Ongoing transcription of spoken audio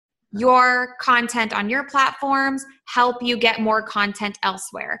your content on your platforms help you get more content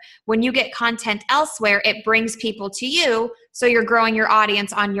elsewhere. When you get content elsewhere, it brings people to you, so you're growing your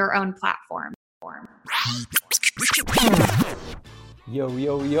audience on your own platform. Yo,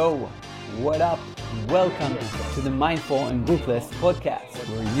 yo, yo, what up? Welcome to the Mindful and Ruthless podcast,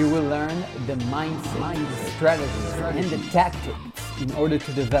 where you will learn the mindset, the strategies, and the tactics in order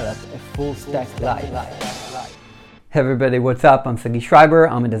to develop a full stack life. Hey everybody, what's up? I'm Sagi Schreiber.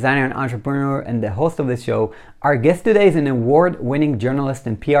 I'm a designer and entrepreneur and the host of this show. Our guest today is an award-winning journalist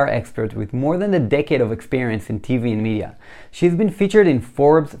and PR expert with more than a decade of experience in TV and media. She's been featured in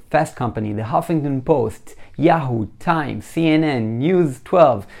Forbes, Fast Company, The Huffington Post, Yahoo, Time, CNN, News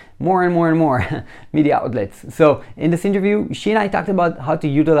 12, more and more media outlets. So in this interview, she and I talked about how to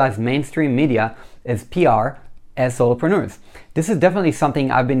utilize mainstream media as PR as solopreneurs. This is definitely something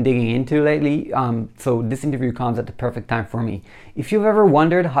I've been digging into lately, so this interview comes at the perfect time for me. If you've ever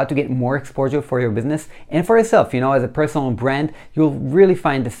wondered how to get more exposure for your business and for yourself, as a personal brand, you'll really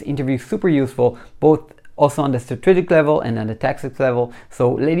find this interview super useful, both also on the strategic level and on the tactics level.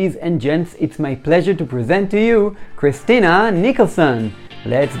 So ladies and gents, it's my pleasure to present to you Christina Nicholson.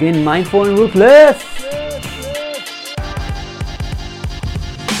 Let's get mindful and ruthless!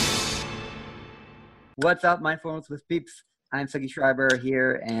 What's up, Mindful and Ruthless peeps? I'm Sagi Schreiber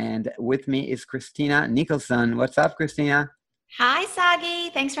here, and with me is Christina Nicholson. What's up, Christina? Hi,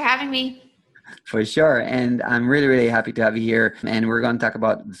 Sagi. Thanks for having me. For sure. And I'm really happy to have you here. And we're going to talk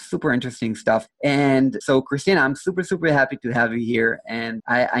about super interesting stuff. And so, Christina, I'm super happy to have you here. And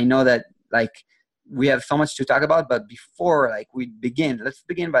I know that, we have so much to talk about, but before, we begin, let's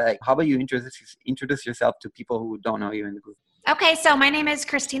begin by, how about you introduce yourself to people who don't know you in the group? Okay, so my name is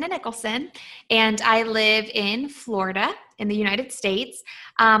Christina Nicholson, and I live in Florida in the United States.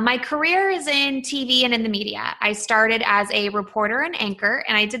 My career is in TV and in the media. I started as a reporter and anchor,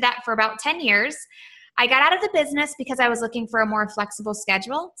 and I did that for about 10 years. I got out of the business because I was looking for a more flexible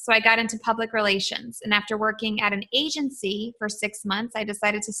schedule, so I got into public relations. And after working at an agency for 6 months, I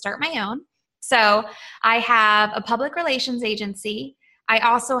decided to start my own. So I have a public relations agency. I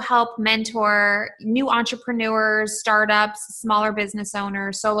also help mentor new entrepreneurs, startups, smaller business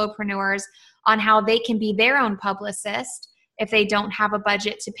owners, solopreneurs on how they can be their own publicist if they don't have a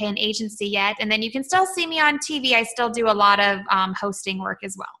budget to pay an agency yet. And then you can still see me on TV. I still do a lot of hosting work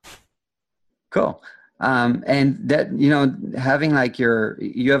as well. Cool. And that, having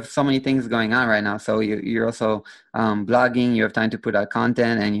you have so many things going on right now. So you're also blogging, you have time to put out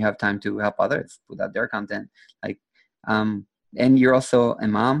content, and you have time to help others put out their content. And you're also a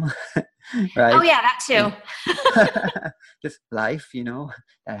mom, right? Oh yeah, that too. Just life,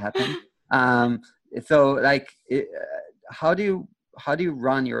 that happens. How do you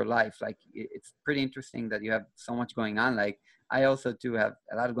run your life? It's pretty interesting that you have so much going on. I also too have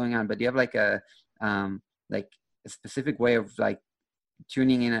a lot going on, but do you have a specific way of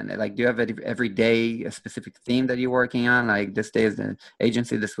tuning in, and do you have every day a specific theme that you're working on? This day is the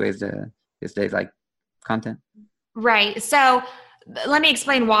agency, this day is content. Right. So let me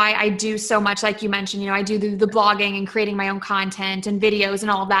explain why I do so much. Like you mentioned, I do the blogging and creating my own content and videos and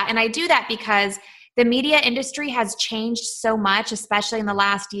all of that. And I do that because the media industry has changed so much, especially in the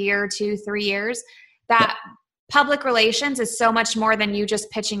last year, 2, 3 years, that public relations is so much more than you just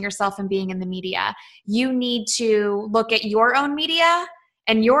pitching yourself and being in the media. You need to look at your own media,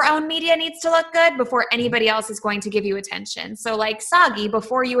 and your own media needs to look good before anybody else is going to give you attention. So Sagi,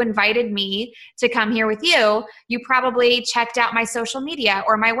 before you invited me to come here with you, you probably checked out my social media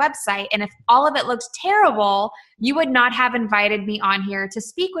or my website. And if all of it looked terrible, you would not have invited me on here to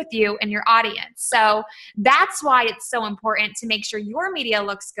speak with you and your audience. So that's why it's so important to make sure your media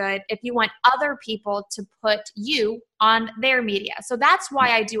looks good if you want other people to put you on their media. So that's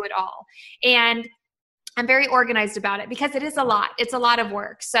why I do it all. And I'm very organized about it because it is a lot. It's a lot of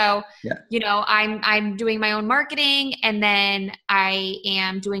work. So, I'm doing my own marketing, and then I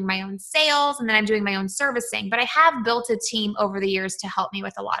am doing my own sales, and then I'm doing my own servicing. But I have built a team over the years to help me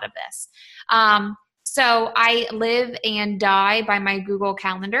with a lot of this. So I live and die by my Google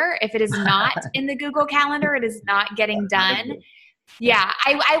Calendar. If it is not in the Google Calendar, it is not getting done. Yeah,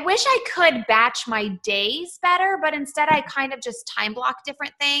 I wish I could batch my days better, but instead I kind of just time block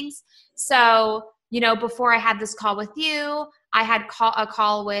different things. So before I had this call with you, I had a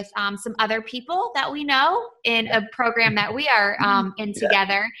call with some other people that we know in a program that we are in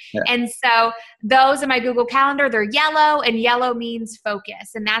together. Yeah. And so those in my Google Calendar, they're yellow, and yellow means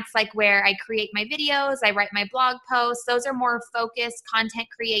focus. And that's where I create my videos, I write my blog posts. Those are more focused content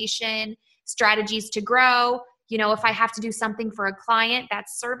creation, strategies to grow. If I have to do something for a client,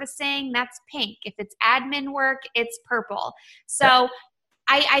 that's servicing, that's pink. If it's admin work, it's purple. So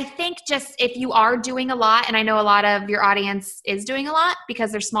I think just if you are doing a lot, and I know a lot of your audience is doing a lot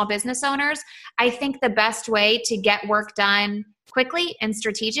because they're small business owners, I think the best way to get work done quickly and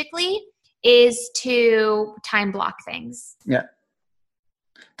strategically is to time block things. Yeah,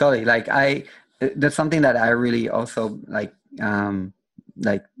 totally. That's something that I really also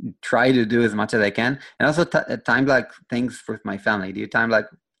try to do as much as I can, and also time block things with my family. Do you time block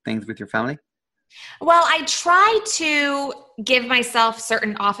things with your family? Well, I try to give myself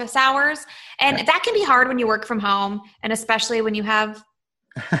certain office hours, and that can be hard when you work from home, and especially when you have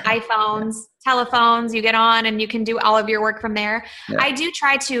iPhones, telephones, you get on and you can do all of your work from there. Yeah. I do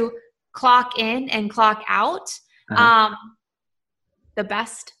try to clock in and clock out the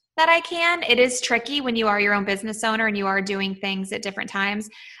best that I can. It is tricky when you are your own business owner and you are doing things at different times.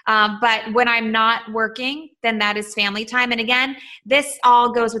 But when I'm not working, then that is family time. And again, this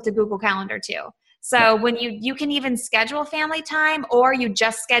all goes with the Google Calendar too. So when you can even schedule family time, or you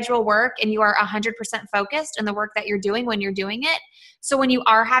just schedule work and you are 100% focused on the work that you're doing when you're doing it. So when you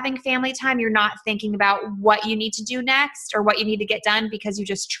are having family time, you're not thinking about what you need to do next or what you need to get done, because you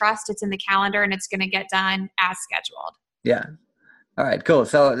just trust it's in the calendar and it's going to get done as scheduled. Yeah. All right, cool.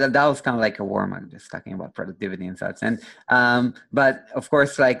 So that was kind of like a warm-up, just talking about productivity and such. And but of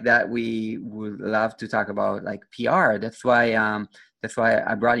course, like that, we would love to talk about like PR. That's why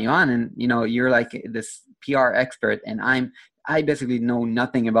I brought you on. And you're like this PR expert, and I basically know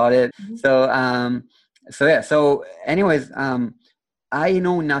nothing about it. Mm-hmm. So anyways, I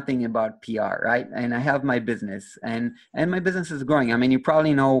know nothing about PR, right? And I have my business, and my business is growing. I mean, you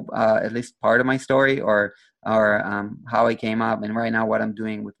probably know at least part of my story, or how I came up, and right now what I'm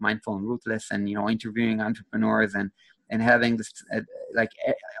doing with Mindful and Ruthless, and interviewing entrepreneurs and having this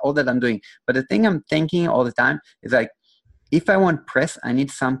all that I'm doing. But the thing I'm thinking all the time is like, if I want press, I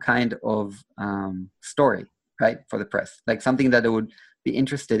need some kind of story, right, for the press, like something that they would be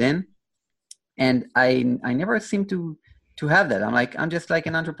interested in. And I never seem to have that. I'm just like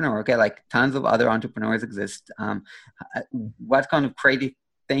an entrepreneur. Okay, like tons of other entrepreneurs exist. What kind of crazy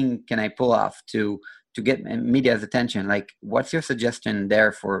thing can I pull off to get media's attention? Like, what's your suggestion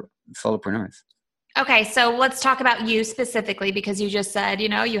there for solopreneurs? Okay, so let's talk about you specifically, because you just said,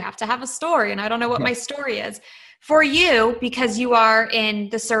 you have to have a story, and I don't know what my story is. For you, because you are in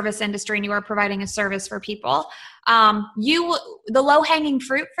the service industry and you are providing a service for people, the low-hanging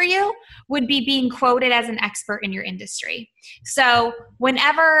fruit for you would be being quoted as an expert in your industry. So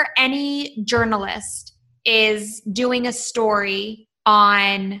whenever any journalist is doing a story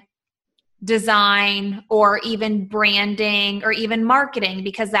on design or even branding or even marketing,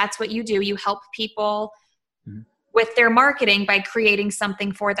 because that's what you do, you help people with their marketing by creating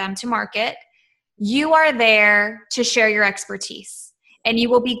something for them to market. You are there to share your expertise, and you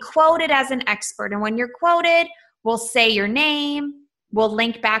will be quoted as an expert. And when you're quoted, we'll say your name, we'll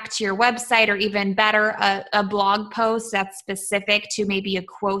link back to your website, or even better, a blog post that's specific to maybe a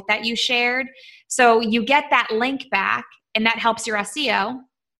quote that you shared. So you get that link back, and that helps your SEO,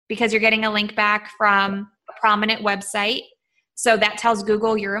 because you're getting a link back from a prominent website. So that tells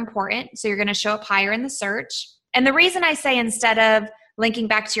Google you're important. So you're going to show up higher in the search. And the reason I say, instead of linking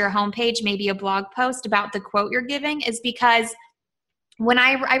back to your homepage, maybe a blog post about the quote you're giving, is because when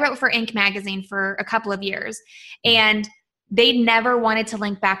I wrote for Inc. magazine for a couple of years, and they never wanted to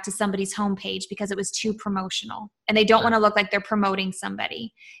link back to somebody's homepage because it was too promotional, and they don't want to look like they're promoting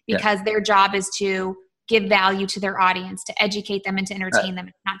somebody, because their job is to give value to their audience, to educate them and to entertain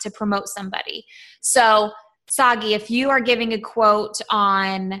them, not to promote somebody. So Sagi, if you are giving a quote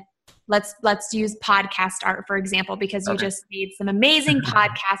on, let's use podcast art, for example, because you just made some amazing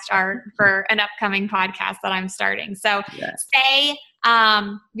podcast art for an upcoming podcast that I'm starting. So say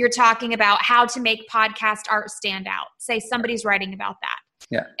you're talking about how to make podcast art stand out. Say somebody's writing about that.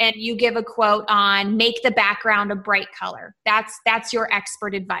 Yeah. And you give a quote on make the background a bright color. That's your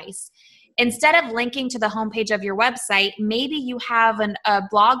expert advice. Instead of linking to the homepage of your website, maybe you have a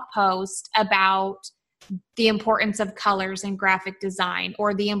blog post about the importance of colors and graphic design,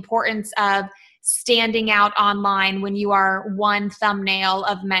 or the importance of standing out online when you are one thumbnail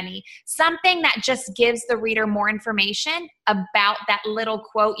of many. Something that just gives the reader more information about that little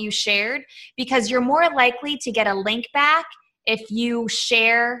quote you shared, because you're more likely to get a link back if you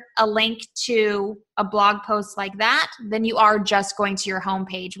share a link to a blog post like that than you are just going to your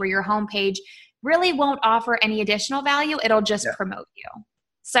homepage, where your homepage really won't offer any additional value. It'll just promote you.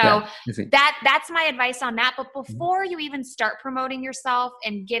 So that's my advice on that. But before you even start promoting yourself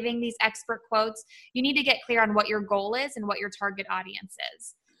and giving these expert quotes, you need to get clear on what your goal is and what your target audience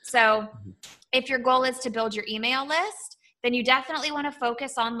is. So if your goal is to build your email list, then you definitely want to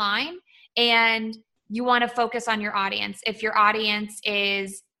focus online and you want to focus on your audience. If your audience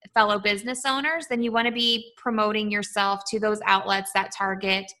is fellow business owners, then you want to be promoting yourself to those outlets that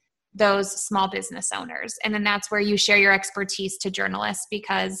target those small business owners. And then that's where you share your expertise to journalists,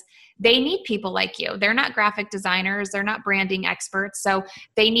 because they need people like you. They're not graphic designers. They're not branding experts. So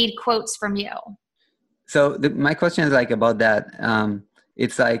they need quotes from you. So my question is like about that.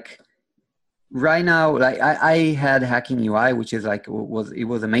 It's like right now, like I had Hacking UI, which is like, it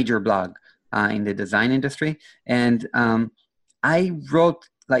was a major blog in the design industry. And I wrote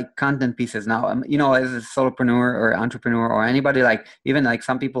like content pieces now, you know, as a solopreneur or entrepreneur or anybody, like even like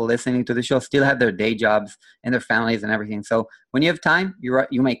some people listening to the show still have their day jobs and their families and everything. So when you have time,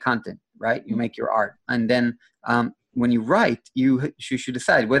 you make content, right? You make your art. And then when you write, you should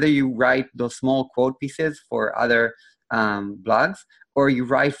decide whether you write those small quote pieces for other blogs or you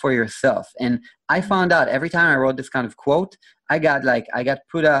write for yourself. And I found out every time I wrote this kind of quote, I got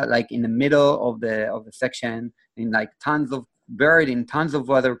put out like in the middle of the section in like buried in tons of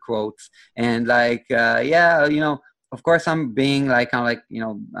other quotes. And like, yeah, you know, of course I'm being like, kind of like, you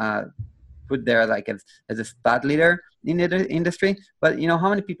know, put there like as a thought leader in the industry. But you know, how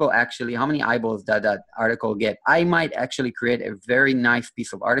many eyeballs that article get? I might actually create a very nice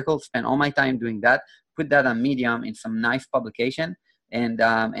piece of article, spend all my time doing that, put that on Medium in some nice publication,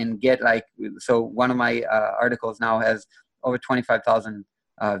 and get like, so one of my articles now has over 25,000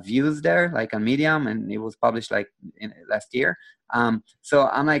 views there, like on Medium, and it was published like last year. So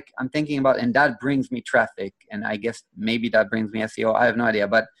I'm thinking about, and that brings me traffic, and I guess maybe that brings me SEO. I have no idea,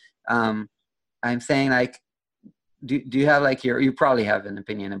 but I'm saying like, do you have like you probably have an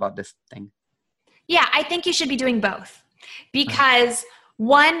opinion about this thing? Yeah, I think you should be doing both, because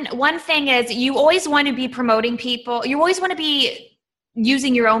one thing is you always want to be promoting people. You always want to be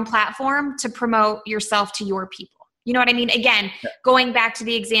using your own platform to promote yourself to your people. You know what I mean? Again, going back to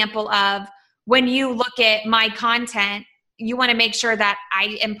the example of when you look at my content, you want to make sure that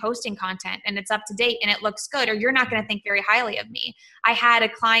I am posting content and it's up to date and it looks good, or you're not going to think very highly of me. I had a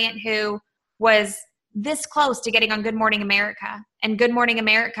client who was this close to getting on Good Morning America, and Good Morning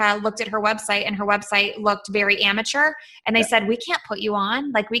America looked at her website and her website looked very amateur. And they said, we can't put you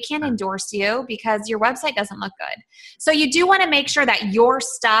on, like we can't endorse you because your website doesn't look good. So you do want to make sure that your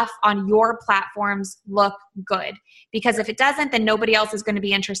stuff on your platforms look good, because if it doesn't, then nobody else is going to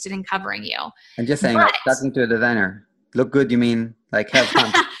be interested in covering you. I'm just saying, talking to a designer, look good, you mean like have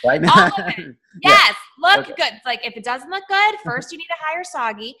fun, right? All of it. Yes, look good. It's like if it doesn't look good, first you need to hire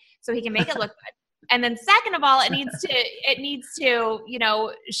Soggy so he can make it look good. And then second of all, it needs to, you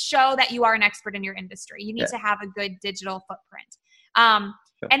know, show that you are an expert in your industry. You need to have a good digital footprint.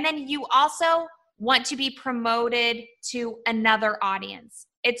 And then you also want to be promoted to another audience.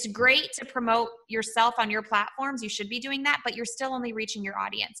 It's great to promote yourself on your platforms. You should be doing that, but you're still only reaching your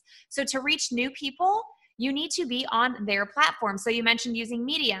audience. So to reach new people, you need to be on their platform. So you mentioned using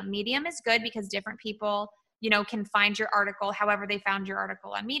Medium. Medium is good because different people, you know, can find your article however they found your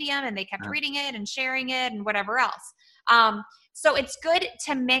article on Medium, and they kept reading it and sharing it and whatever else. So it's good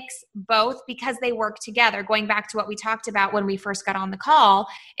to mix both because they work together. Going back to what we talked about when we first got on the call,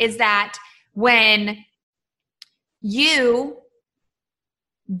 is that when you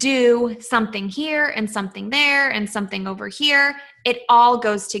do something here and something there and something over here, it all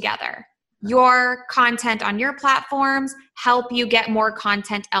goes together. Your content on your platforms help you get more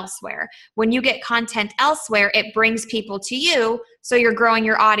content elsewhere. When you get content elsewhere, it brings people to you, so you're growing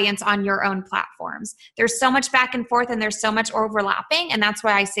your audience on your own platforms. There's so much back and forth and there's so much overlapping, and that's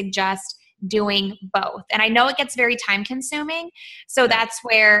why I suggest doing both. And I know it gets very time consuming, so that's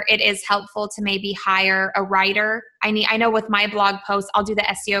where it is helpful to maybe hire a writer. I know with my blog posts, I'll do the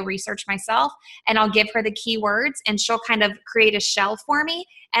SEO research myself, and I'll give her the keywords, and she'll kind of create a shell for me,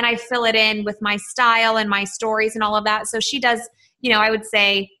 and I fill it in with my style and my stories and all of that. So she does, you know, I would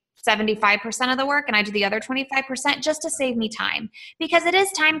say 75% of the work, and I do the other 25% just to save me time, because it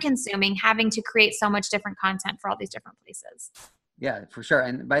is time consuming having to create so much different content for all these different places. Yeah, for sure.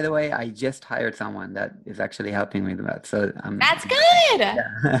 And by the way, I just hired someone that is actually helping me with that. So that's good.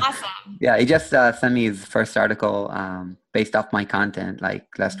 Yeah. Awesome. Yeah, he just sent me his first article based off my content like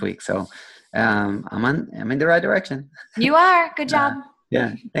last week. So I'm in the right direction. You are. Good job.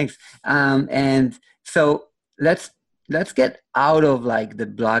 Yeah, thanks. And so let's get out of like the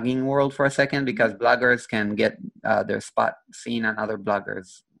blogging world for a second, because bloggers can get their spot seen on other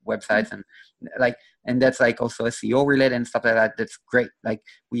bloggers' websites, and that's like also SEO related and stuff like that. That's great. Like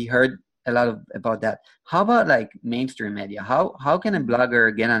we heard a lot about that. How about like mainstream media? How can a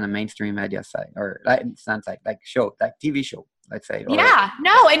blogger get on a mainstream media site, or like it's not like show, like TV show, let's say? Yeah,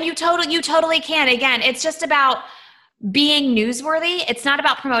 no, and you totally can. Again, it's just about being newsworthy, it's not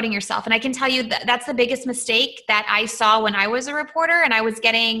about promoting yourself. And I can tell you that that's the biggest mistake that I saw when I was a reporter, and I was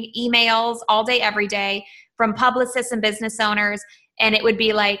getting emails all day, every day from publicists and business owners. And it would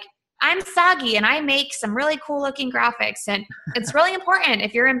be like, I'm Sagi and I make some really cool looking graphics. And it's really important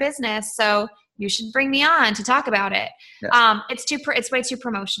if you're in business. So you should bring me on to talk about it. Yeah. It's way too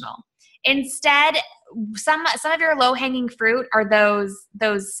promotional. Instead, some of your low hanging fruit are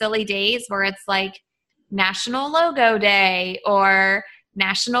those silly days where it's like National Logo Day or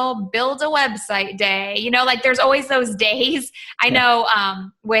National Build a Website Day. You know, like there's always those days. I know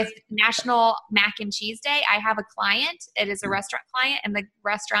with National Mac and Cheese Day, I have a client. It is a restaurant client, and the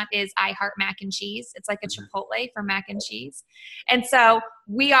restaurant is I Heart Mac and Cheese. It's like a Chipotle for mac and cheese. And so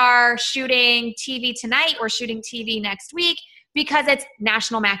we are shooting TV tonight. We're shooting TV next week because it's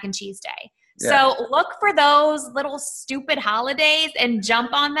National Mac and Cheese Day. Yeah. So look for those little stupid holidays and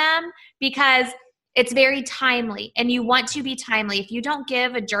jump on them, because it's very timely, and you want to be timely. If you don't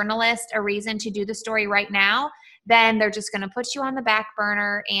give a journalist a reason to do the story right now, then they're just going to put you on the back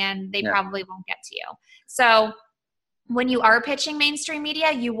burner and they probably won't get to you. So when you are pitching mainstream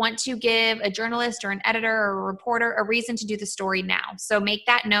media, you want to give a journalist or an editor or a reporter a reason to do the story now. So make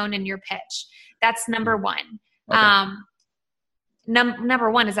that known in your pitch. That's number one. Okay.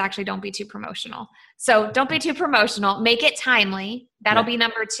 Number one is actually don't be too promotional. So don't be too promotional. Make it timely. That'll be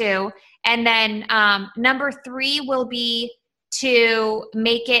number two. And then number three will be to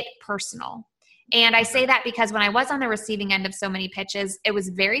make it personal. And I say that because when I was on the receiving end of so many pitches, it was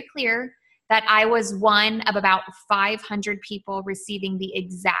very clear that I was one of about 500 people receiving the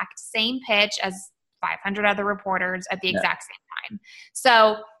exact same pitch as 500 other reporters at the exact same time.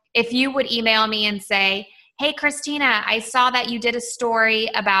 So if you would email me and say, hey, Christina, I saw that you did a story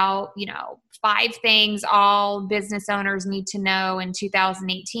about, 5 things all business owners need to know in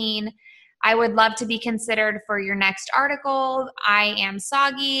 2018. I would love to be considered for your next article. I am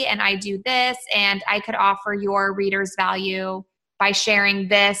Sagi and I do this, and I could offer your readers value by sharing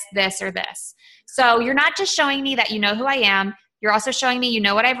this, this, or this. So you're not just showing me that you know who I am. You're also showing me you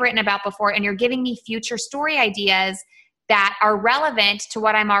know what I've written about before, and you're giving me future story ideas that are relevant to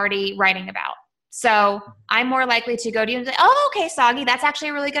what I'm already writing about. So I'm more likely to go to you and say, oh, okay, Sagi, that's actually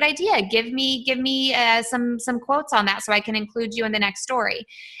a really good idea. Give me some quotes on that so I can include you in the next story.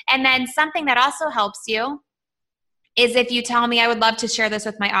 And then something that also helps you is if you tell me, I would love to share this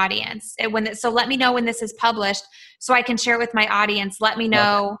with my audience. So let me know when this is published so I can share it with my audience. Let me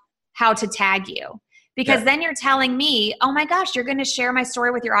know how to tag you. Because then you're telling me, oh my gosh, you're going to share my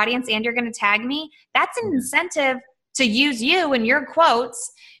story with your audience and you're going to tag me. That's an incentive to use you and your quotes,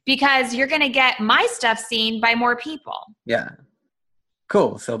 because you're going to get my stuff seen by more people. Yeah.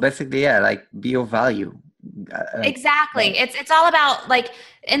 Cool. So basically, like be of value. Exactly. It's all about, like,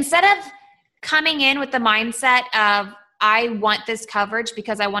 instead of coming in with the mindset of, I want this coverage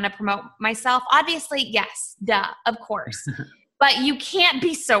because I want to promote myself. Obviously, yes, duh, of course. But you can't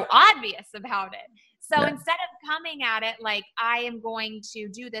be so obvious about it. So instead of coming at it like, I am going to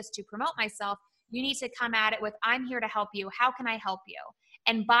do this to promote myself, you need to come at it with, I'm here to help you. How can I help you?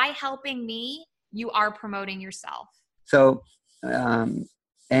 And by helping me, you are promoting yourself. So, and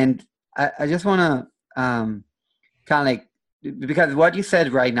I just want to kind of like, because what you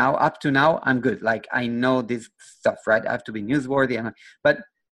said right now, up to now, I'm good. Like, I know this stuff, right? I have to be newsworthy. But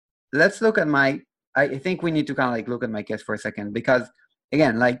let's look at I think we need to kind of like look at my case for a second, because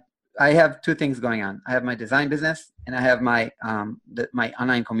again, like, I have 2 things going on. I have my design business and I have my my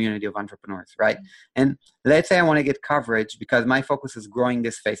online community of entrepreneurs, right? And let's say I want to get coverage because my focus is growing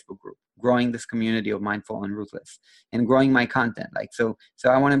this Facebook group, growing this community of Mindful and Ruthless, and growing my content. Like, so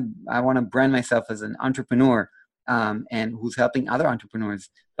I want to brand myself as an entrepreneur, and who's helping other entrepreneurs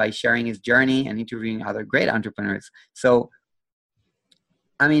by sharing his journey and interviewing other great entrepreneurs. So,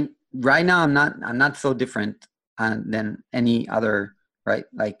 I mean, right now I'm not so different than any other. Right?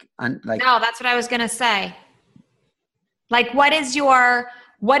 No, that's what I was going to say. Like, remember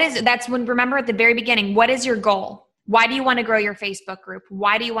at the very beginning, what is your goal? Why do you want to grow your Facebook group?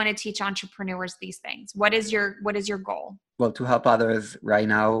 Why do you want to teach entrepreneurs these things? What is your goal? Well, to help others right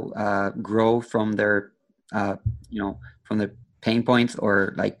now grow from their, from their pain points,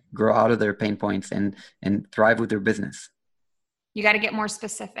 or like grow out of their pain points and thrive with their business. You got to get more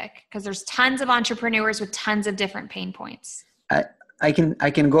specific, because there's tons of entrepreneurs with tons of different pain points. I can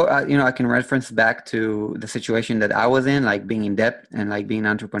go, I can reference back to the situation that I was in, like being in debt and like being an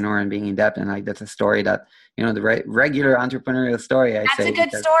entrepreneur and being in debt. And like, that's a story that, the regular entrepreneurial story. That's a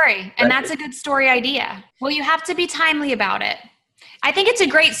good story. And that's a good story idea. Well, you have to be timely about it. I think it's a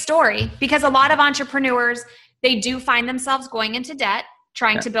great story because a lot of entrepreneurs, they do find themselves going into debt.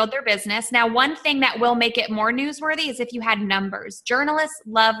 trying to build their business. Now, one thing that will make it more newsworthy is if you had numbers. Journalists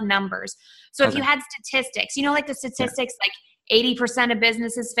love numbers. So if you had statistics, like the statistics, like 80% of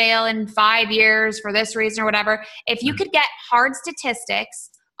businesses fail in 5 years for this reason or whatever. If you could get hard statistics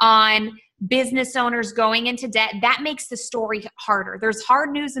on business owners going into debt, that makes the story harder. There's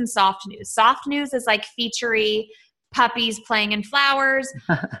hard news and soft news. Soft news is like featurey puppies playing in flowers.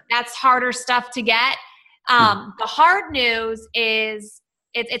 That's harder stuff to get. The hard news is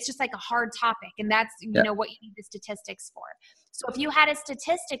it's just like a hard topic, and that's what you need the statistics for. So if you had a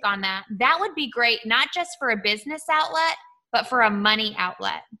statistic on that, that would be great, not just for a business outlet, but for a money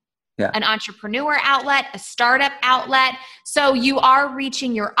outlet. An entrepreneur outlet, a startup outlet. So you are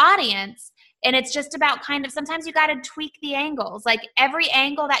reaching your audience, and it's just about sometimes you got to tweak the angles. Like every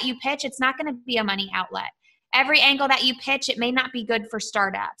angle that you pitch, it's not going to be a money outlet. Every angle that you pitch, it may not be good for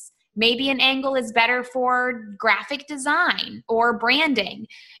startups. Maybe an angle is better for graphic design or branding.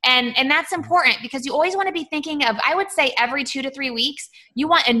 And that's important because you always want to be thinking of, I would say every 2 to 3 weeks, you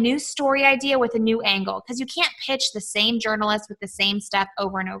want a new story idea with a new angle, because you can't pitch the same journalist with the same stuff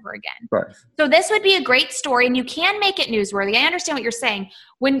over and over again. Right. So this would be a great story, and you can make it newsworthy. I understand what you're saying.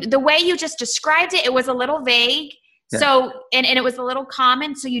 When the way you just described it, it was a little vague. So, and it was a little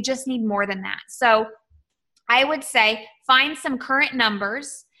common. So you just need more than that. So I would say find some current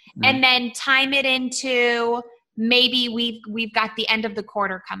numbers, and then time it into maybe we've got the end of the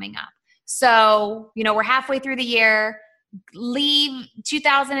quarter coming up. So, we're halfway through the year. Leave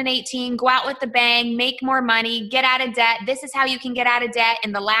 2018, go out with a bang, make more money, get out of debt. This is how you can get out of debt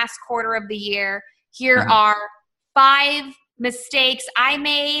in the last quarter of the year. Here are 5 mistakes I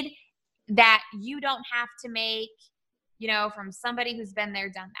made that you don't have to make, from somebody who's been there,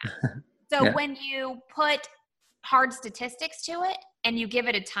 done that. So when you put hard statistics to it and you give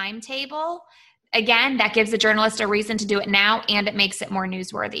it a timetable, again, that gives the journalist a reason to do it now, and it makes it more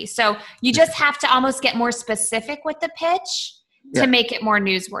newsworthy. So you just have to almost get more specific with the pitch to make it more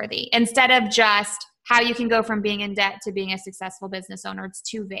newsworthy, instead of just how you can go from being in debt to being a successful business owner. It's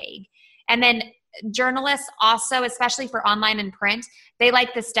too vague. And then journalists also, especially for online and print, they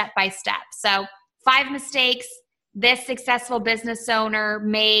like the step-by-step. So 5 mistakes this successful business owner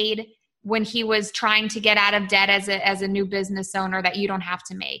made when he was trying to get out of debt as a new business owner that you don't have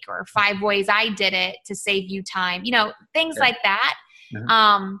to make, or 5 ways I did it to save you time, things like that.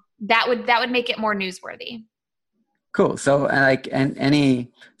 That would make it more newsworthy. Cool. So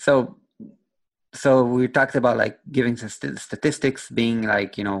so we talked about giving statistics, being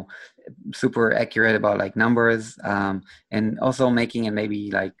super accurate about numbers, and also making it maybe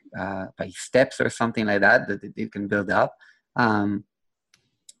by steps or something like that you can build up.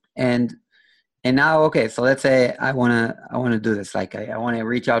 And now, okay, so let's say I want to do this. I want to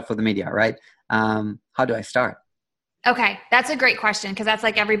reach out for the media, right? How do I start? Okay, that's a great question, because that's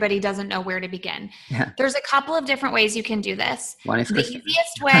everybody doesn't know where to begin. There's a couple of different ways you can do this. One is the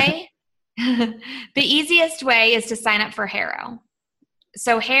easiest way is to sign up for HARO.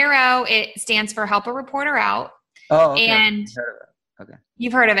 So HARO, it stands for Help a Reporter Out. Oh, okay. And okay.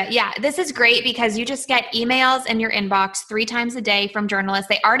 You've heard of it. Yeah. This is great because you just get emails in your inbox 3 times a day from journalists.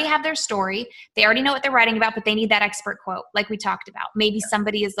 They already have their story. They already know what they're writing about, but they need that expert quote like we talked about. Maybe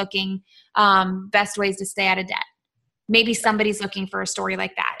somebody is looking best ways to stay out of debt. Maybe somebody's looking for a story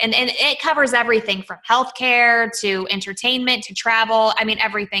like that. And it covers everything from healthcare to entertainment to travel. I mean,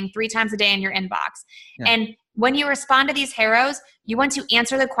 everything 3 times a day in your inbox. And when you respond to these HAROs, you want to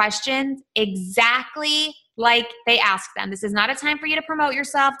answer the questions exactly like they ask them. This is not a time for you to promote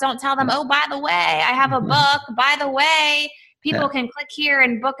yourself. Don't tell them, oh, by the way, I have a book. By the way, people can click here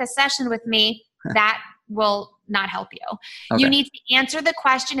and book a session with me. That will not help you. Okay. You need to answer the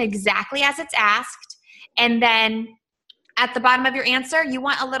question exactly as it's asked. And then at the bottom of your answer, you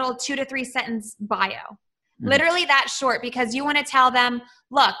want a little 2 to 3 sentence bio. Literally that short, because you want to tell them,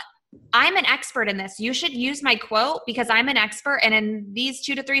 look, I'm an expert in this. You should use my quote because I'm an expert. And in these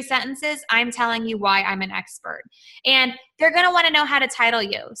 2 to 3 sentences, I'm telling you why I'm an expert. And they're going to want to know how to title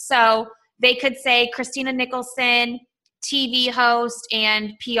you. So they could say Christina Nicholson, TV host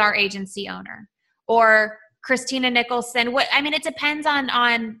and PR agency owner, or Christina Nicholson. It depends on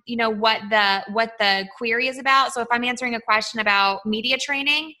what the query is about. So if I'm answering a question about media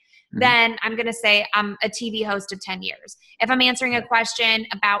training, then I'm going to say I'm a TV host of 10 years. If I'm answering a question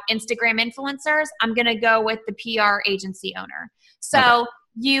about Instagram influencers, I'm going to go with the PR agency owner. So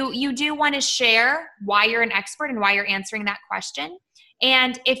you do want to share why you're an expert and why you're answering that question.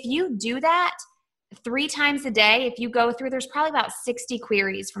 And if you do that 3 times a day, if you go through, there's probably about 60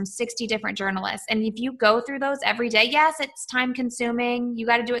 queries from 60 different journalists. And if you go through those every day, yes, it's time consuming. You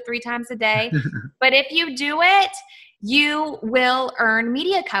got to do it 3 times a day. But if you do it, you will earn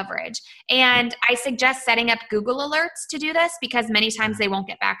media coverage. And I suggest setting up Google alerts to do this, because many times they won't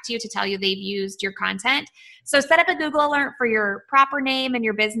get back to you to tell you they've used your content. So set up a Google alert for your proper name and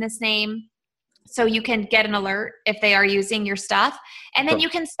your business name, so you can get an alert if they are using your stuff. And then you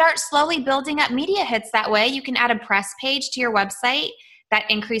can start slowly building up media hits that way. You can add a press page to your website that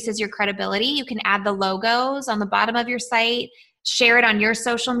increases your credibility. You can add the logos on the bottom of your site, share it on your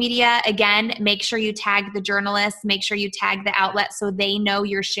social media. Again, make sure you tag the journalists, make sure you tag the outlet so they know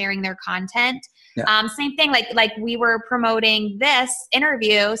you're sharing their content. Yeah. Same thing, like we were promoting this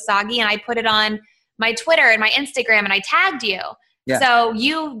interview, Sagi, and I put it on my Twitter and my Instagram and I tagged you. Yeah. So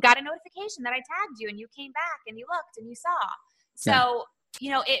you got a notification that I tagged you and you came back and you looked and you saw. So,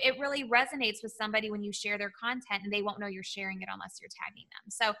 it really resonates with somebody when you share their content, and they won't know you're sharing it unless you're tagging them.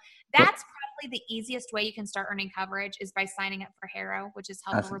 So that's probably the easiest way you can start earning coverage, is by signing up for HARO, which is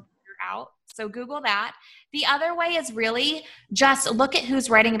Help a Reporter Out. So Google that. The other way is really just look at who's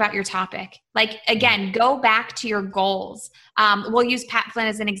writing about your topic. Like, again, go back to your goals. We'll use Pat Flynn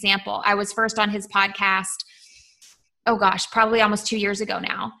as an example. I was first on his podcast, probably almost 2 years ago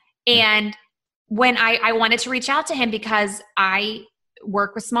now. And when I wanted to reach out to him, because I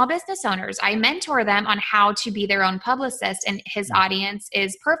work with small business owners, I mentor them on how to be their own publicist, and his audience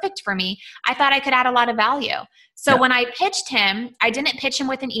is perfect for me. I thought I could add a lot of value. So when I pitched him, I didn't pitch him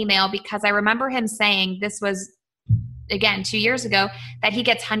with an email, because I remember him saying, this was, again, 2 years ago, that he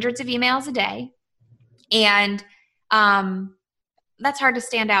gets hundreds of emails a day. And that's hard to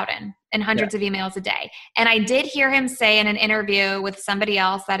stand out in hundreds of emails a day. And I did hear him say in an interview with somebody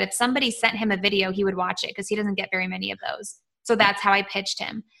else that if somebody sent him a video, he would watch it, because he doesn't get very many of those. So that's how I pitched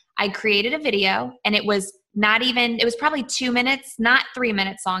him. I created a video, and it was probably 2 minutes, not 3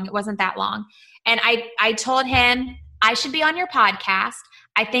 minutes long. It wasn't that long. And I told him, I should be on your podcast.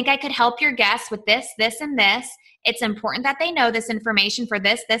 I think I could help your guests with this, this, and this. It's important that they know this information for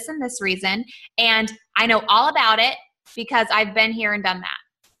this, this, and this reason. And I know all about it because I've been here and done that.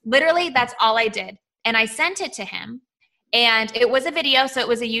 Literally, that's all I did. And I sent it to him. And it was a video, so it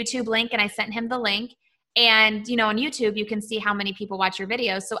was a YouTube link, and I sent him the link. And, on YouTube, you can see how many people watch your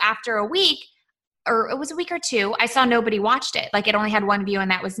videos. So after a week, or it was a week or two, I saw nobody watched it. Like, it only had one view, and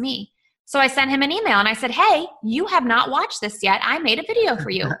that was me. So I sent him an email and I said, hey, you have not watched this yet. I made a video for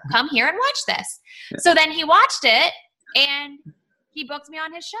you. Come here and watch this. Yeah. So then he watched it and he booked me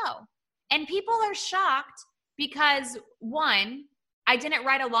on his show. And people are shocked because, one, I didn't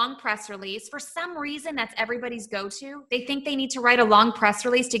write a long press release. For some reason, that's everybody's go-to. They think they need to write a long press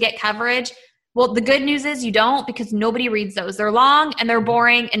release to get coverage. Well, the good news is you don't, because nobody reads those. They're long and they're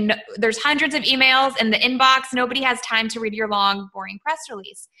boring, and there's hundreds of emails in the inbox. Nobody has time to read your long, boring press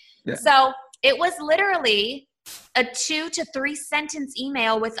release. Yeah. So it was literally a 2 to 3 sentence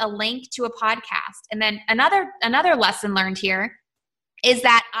email with a link to a podcast. And then another lesson learned here is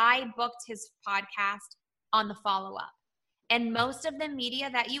that I booked his podcast on the follow-up. And most of the media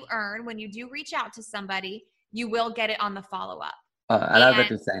that you earn when you do reach out to somebody, you will get it on the follow-up. Oh, I love that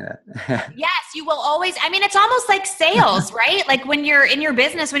you're saying that. Yes, you will always. I mean, it's almost like sales, right? Like when you're in your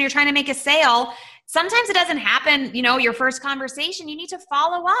business, when you're trying to make a sale, sometimes it doesn't happen, your first conversation. You need to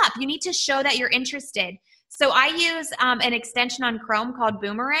follow up. You need to show that you're interested. So I use an extension on Chrome called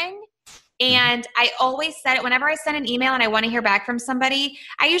Boomerang. And I always set it, whenever I send an email and I want to hear back from somebody,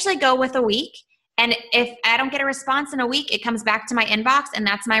 I usually go with a week. And if I don't get a response in a week, it comes back to my inbox, and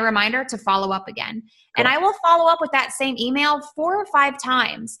that's my reminder to follow up again. Cool. And I will follow up with that same email 4 or 5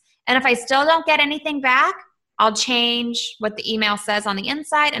 times. And if I still don't get anything back, I'll change what the email says on the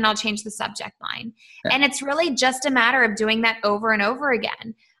inside, and I'll change the subject line. Yeah. And it's really just a matter of doing that over and over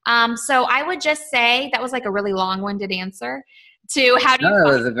again. So I would just say that was like a really long-winded answer to how do you that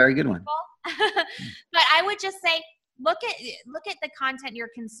was a very good one. But I would just say, look at the content you're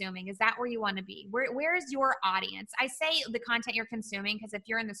consuming. Is that where you want to be? Where is your audience? I say the content you're consuming because if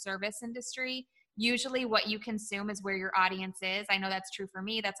you're in the service industry, usually what you consume is where your audience is. I know that's true for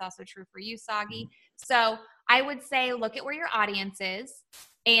me. That's also true for you, Sagi. So I would say, look at where your audience is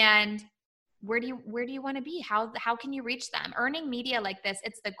and where do you want to be? How can you reach them? Earning media like this,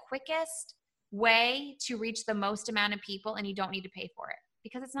 it's the quickest way to reach the most amount of people, and you don't need to pay for it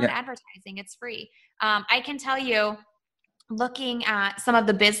because it's not advertising. It's free. I can tell you, looking at some of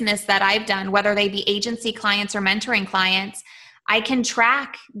the business that I've done, whether they be agency clients or mentoring clients, I can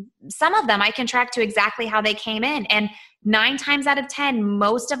track some of them. I can track to exactly how they came in. And 9 times out of 10,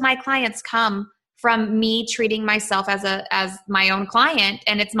 most of my clients come from me treating myself as my own client,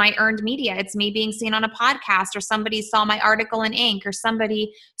 and it's my earned media. It's me being seen on a podcast, or somebody saw my article in Inc., or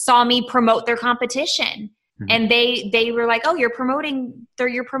somebody saw me promote their competition. And they were like, oh, you're promoting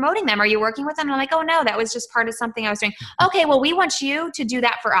them. Are you working with them? And I'm like, oh no, that was just part of something I was doing. Okay, well, we want you to do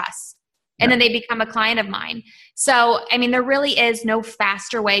that for us. And then they become a client of mine. So, I mean, there really is no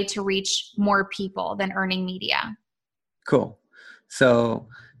faster way to reach more people than earning media. Cool. So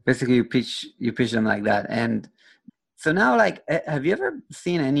basically you pitch them like that. And so now, like, have you ever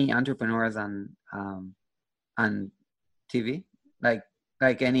seen any entrepreneurs on TV? Like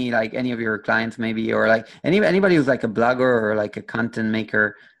any of your clients maybe, or like anybody who's like a blogger or like a content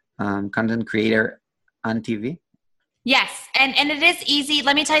maker, content creator on TV? Yes. And it is easy.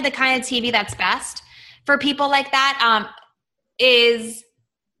 Let me tell you the kind of TV that's best for people like that is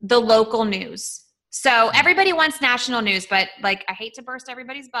the local news. So everybody wants national news, but like, I hate to burst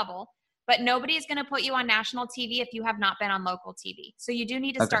everybody's bubble, but nobody is going to put you on national TV if you have not been on local TV. So you do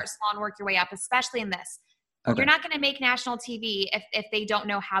need to start small and work your way up, especially in this. You're not going to make national TV if they don't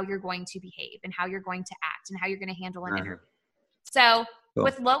know how you're going to behave and how you're going to act and how you're going to handle an interview. So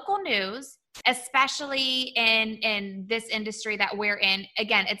with local news, especially in this industry that we're in,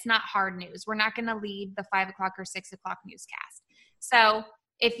 again, it's not hard news. We're not going to lead the 5 o'clock or 6 o'clock newscast. So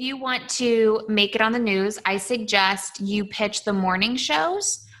if you want to make it on the news, I suggest you pitch the morning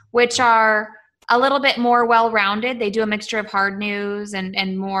shows, which are a little bit more well-rounded. They do a mixture of hard news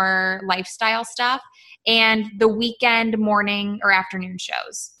and more lifestyle stuff, and the weekend morning or afternoon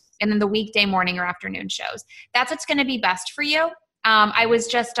shows, and then the weekday morning or afternoon shows. That's what's going to be best for you. I was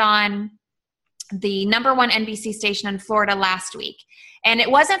just on the #1 NBC station in Florida last week, and it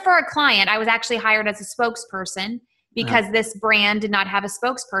wasn't for a client. I was actually hired as a spokesperson because this brand did not have a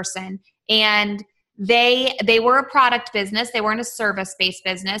spokesperson, and they were a product business. They weren't a service-based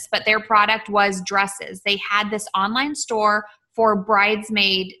business, but their product was dresses. They had this online store for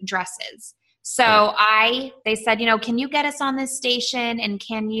bridesmaid dresses. So they said, can you get us on this station, and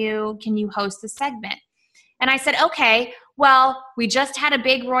can you host the segment? And I said, okay, well, we just had a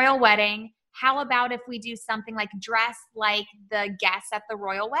big royal wedding. How about if we do something like dress like the guests at the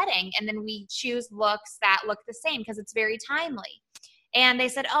royal wedding, and then we choose looks that look the same because it's very timely. And they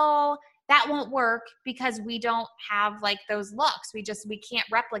said, oh, that won't work because we don't have like those looks. We can't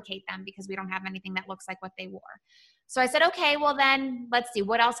replicate them because we don't have anything that looks like what they wore. So I said, okay, well then let's see,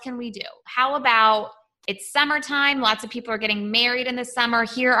 what else can we do? How about it's summertime, lots of people are getting married in the summer.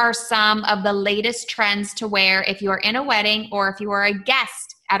 Here are some of the latest trends to wear if you are in a wedding or if you are a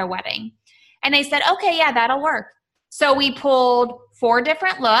guest at a wedding. And they said, okay, yeah, that'll work. So we pulled 4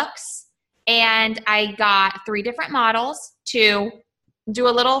 different looks, and I got 3 different models to do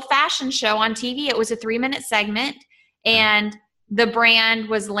a little fashion show on TV. It was a 3-minute segment, and the brand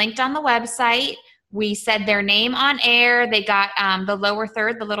was linked on the website. We said their name on air. They got the lower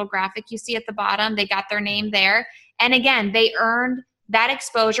third, the little graphic you see at the bottom. They got their name there. And again, they earned that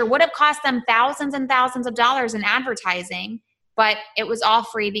exposure. Would have cost them thousands and thousands of dollars in advertising, but it was all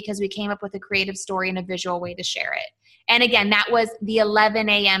free because we came up with a creative story and a visual way to share it. And again, that was the 11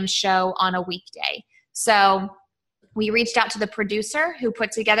 a.m. show on a weekday. So we reached out to the producer who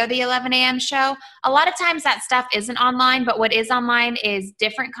put together the 11 a.m. show. A lot of times that stuff isn't online, but what is online is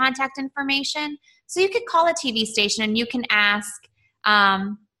different contact information. So you could call a TV station and you can ask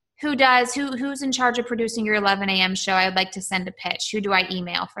who's in charge of producing your 11 a.m. show. I would like to send a pitch. Who do I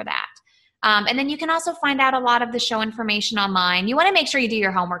email for that? And then you can also find out a lot of the show information online. You want to make sure you do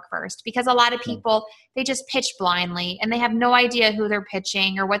your homework first, because a lot of people, they just pitch blindly and they have no idea who they're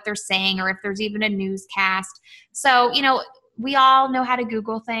pitching or what they're saying or if there's even a newscast. So, we all know how to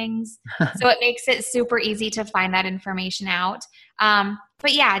Google things. So it makes it super easy to find that information out.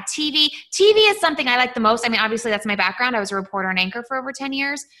 But yeah, TV is something I like the most. I mean, obviously that's my background. I was a reporter and anchor for over 10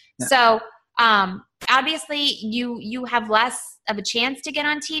 years. Yeah. So obviously you have less of a chance to get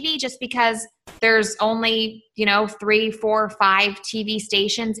on TV just because there's only, 3, 4, 5 TV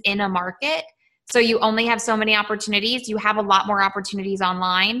stations in a market. So you only have so many opportunities. You have a lot more opportunities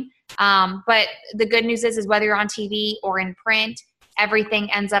online. But the good news is whether you're on TV or in print,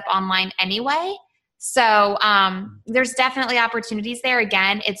 everything ends up online anyway. So there's definitely opportunities there.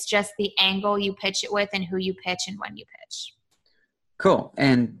 Again, it's just the angle you pitch it with and who you pitch and when you pitch. Cool.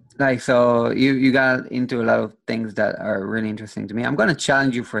 And so you got into a lot of things that are really interesting to me. I'm going to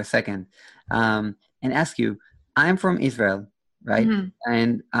challenge you for a second and ask you, I'm from Israel, right?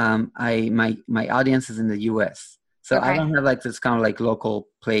 Mm-hmm. And my audience is in the US. So okay. I don't have this kind of local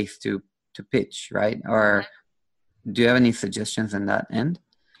place to pitch, right? Or do you have any suggestions on that end?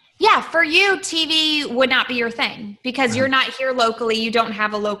 Yeah, for you, TV would not be your thing because you're not here locally. You don't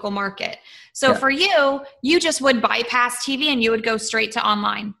have a local market. So for you just would bypass TV and you would go straight to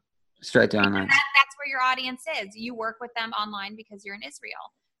online. Straight to online. That's where your audience is. You work with them online because you're in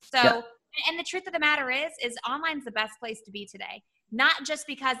Israel. So And the truth of the matter is online's the best place to be today. Not just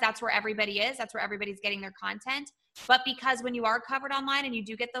because that's where everybody is, that's where everybody's getting their content, but because when you are covered online and you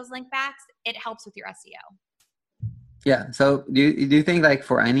do get those link backs, it helps with your SEO. Yeah. So do you think like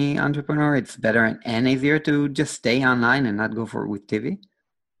for any entrepreneur, it's better and easier to just stay online and not go for with TV?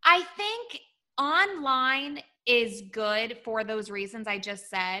 I think online is good for those reasons I just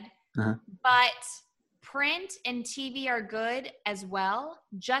said, but print and TV are good as well,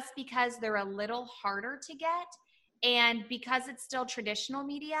 just because they're a little harder to get. And because it's still traditional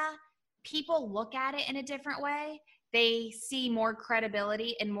media, people look at it in a different way. They see more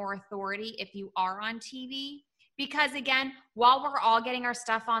credibility and more authority if you are on TV. Because again, while we're all getting our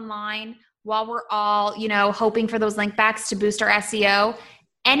stuff online, while we're all, hoping for those link backs to boost our SEO,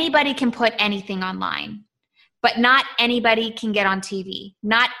 anybody can put anything online, but not anybody can get on TV.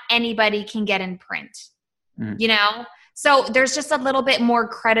 Not anybody can get in print, So there's just a little bit more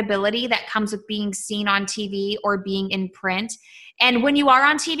credibility that comes with being seen on TV or being in print. And when you are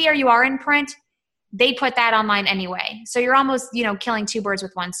on TV or you are in print, they put that online anyway. So you're almost, killing two birds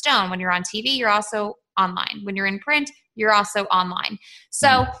with one stone. When you're on TV, you're also online. When you're in print, you're also online.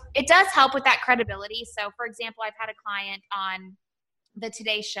 So it does help with that credibility. So for example, I've had a client on the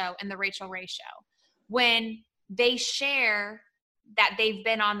Today Show and the Rachel Ray Show. When they share that they've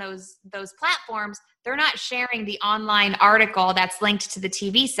been on those platforms, they're not sharing the online article that's linked to the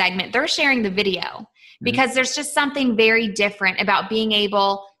TV segment. They're sharing the video because there's just something very different about being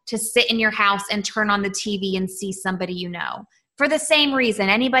able to sit in your house and turn on the TV and see somebody For the same reason,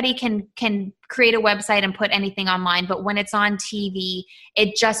 anybody can create a website and put anything online, but when it's on TV,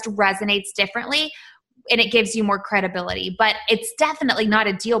 it just resonates differently and it gives you more credibility. But it's definitely not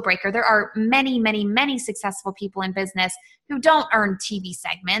a deal breaker. There are many, many, many successful people in business who don't earn TV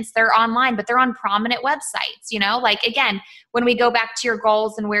segments. They're online, but they're on prominent websites, Like, again, when we go back to your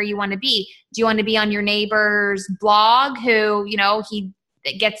goals and where you want to be, do you want to be on your neighbor's blog who, he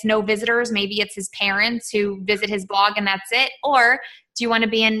gets no visitors? Maybe it's his parents who visit his blog and that's it. Or do you want to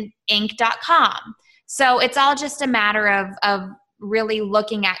be in Inc.com? So it's all just a matter of really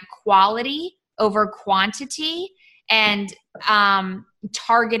looking at quality over quantity and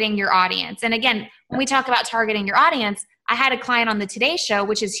targeting your audience. And again, when we talk about targeting your audience, I had a client on the Today Show,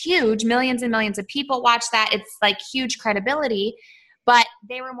 which is huge. Millions and millions of people watch that. It's like huge credibility. But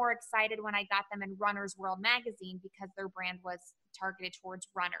they were more excited when I got them in Runner's World magazine because their brand was targeted towards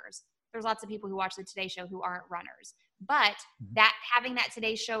runners. There's lots of people who watch the Today Show who aren't runners. But that having that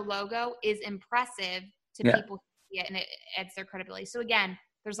Today Show logo is impressive to people who see it, and it adds their credibility. So again,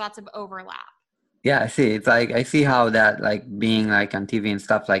 there's lots of overlap. Yeah, I see. It's like, I see how that like being like on TV and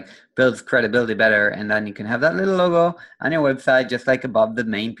stuff like builds credibility better. And then you can have that little logo on your website, just like above the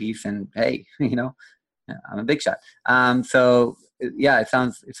main piece. And hey, I'm a big shot. So yeah, it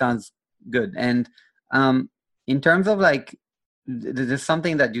sounds good. And in terms of like, there's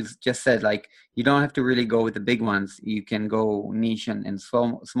something that you just said, like, you don't have to really go with the big ones. You can go niche and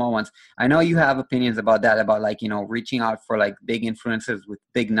small ones. I know you have opinions about that, about like, reaching out for like big influencers with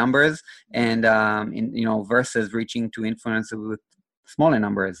big numbers and, versus reaching to influencers with smaller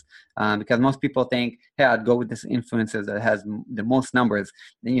numbers. Because most people think, hey, I'd go with this influencer that has the most numbers.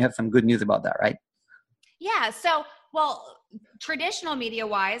 Then you have some good news about that, right? Yeah. So, traditional media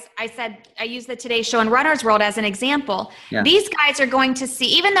wise, I use the Today Show and Runner's World as an example. Yeah. These guys are going to see,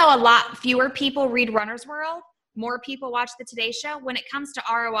 even though a lot fewer people read Runner's World, more people watch the Today Show. When it comes to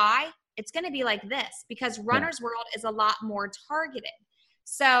ROI, it's going to be like this because Runner's World is a lot more targeted.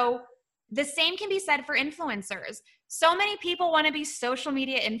 So the same can be said for influencers. So many people want to be social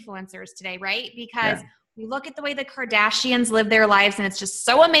media influencers today, right? Because we look at the way the Kardashians live their lives and it's just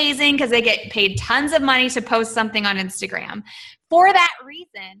so amazing because they get paid tons of money to post something on Instagram. For that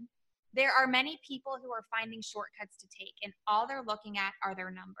reason, there are many people who are finding shortcuts to take and all they're looking at are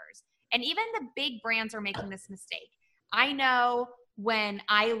their numbers. And even the big brands are making this mistake. I know when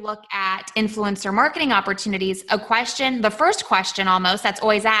I look at influencer marketing opportunities, the first question almost that's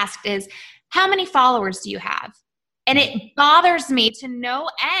always asked is, how many followers do you have? And it bothers me to no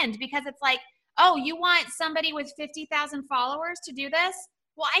end because it's like, oh, you want somebody with 50,000 followers to do this?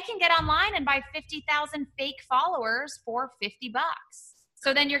 Well, I can get online and buy 50,000 fake followers for $50.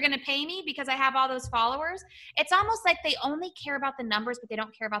 So then you're going to pay me because I have all those followers? It's almost like they only care about the numbers, but they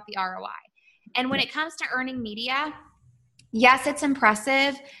don't care about the ROI. And when it comes to earning media, yes, it's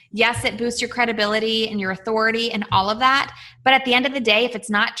impressive. Yes, it boosts your credibility and your authority and all of that. But at the end of the day, if it's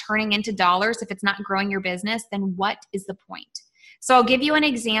not turning into dollars, if it's not growing your business, then what is the point? So I'll give you an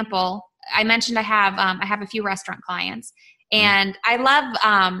example. I mentioned I have a few restaurant clients, and I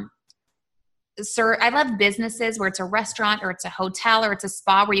love I love businesses where it's a restaurant or it's a hotel or it's a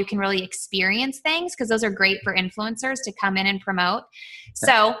spa where you can really experience things, because those are great for influencers to come in and promote.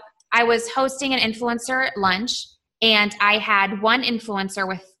 So I was hosting an influencer lunch, and I had one influencer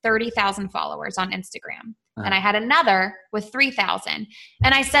with 30,000 followers on Instagram. And I had another with 3,000.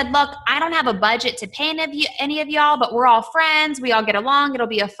 And I said, look, I don't have a budget to pay any of y'all, but we're all friends. We all get along. It'll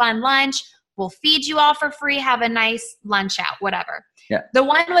be a fun lunch. We'll feed you all for free. Have a nice lunch out, whatever. Yeah. The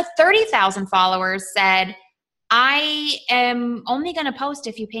one with 30,000 followers said, I am only going to post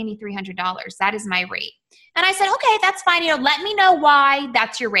if you pay me $300. That is my rate. And I said, okay, that's fine. Let me know why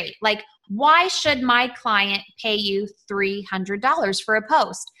that's your rate. Like, why should my client pay you $300 for a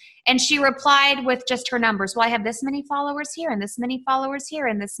post? And she replied with just her numbers. Well, I have this many followers here and this many followers here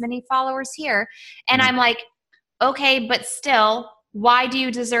and this many followers here. And I'm like, okay, but still, why do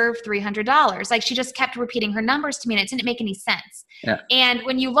you deserve $300? Like, she just kept repeating her numbers to me, and it didn't make any sense. Yeah. And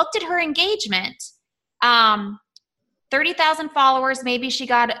when you looked at her engagement, 30,000 followers, maybe she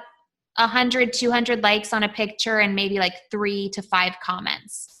got 100, 200 likes on a picture and maybe like 3 to 5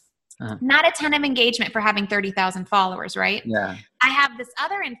 comments. Not a ton of engagement for having 30,000 followers, right? Yeah. I have this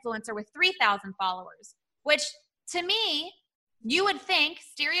other influencer with 3,000 followers, which to me, you would think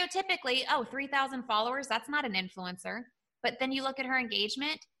stereotypically, 3,000 followers, that's not an influencer. But then you look at her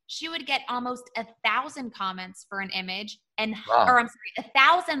engagement, she would get almost 1,000 comments for an image and,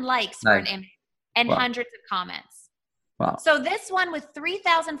 1,000 likes for an image and hundreds of comments. Wow. So this one with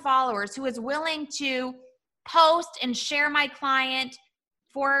 3,000 followers who is willing to post and share my client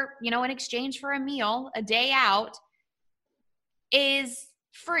for, in exchange for a meal, a day out, is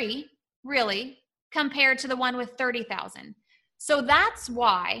free, really, compared to the one with 30,000. So that's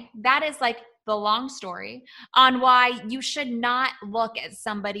why, that is like the long story on why you should not look at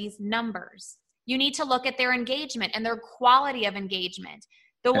somebody's numbers. You need to look at their engagement and their quality of engagement.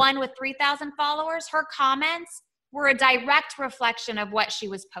 The one with 3,000 followers, her comments were a direct reflection of what she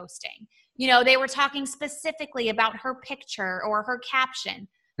was posting. They were talking specifically about her picture or her caption.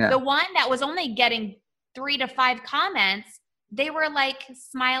 Yeah. The one that was only getting 3 to 5 comments, they were like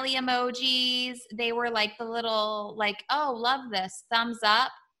smiley emojis. They were like the little, like, oh, love this, thumbs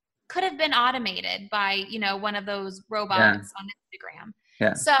up. Could have been automated by, one of those robots on Instagram.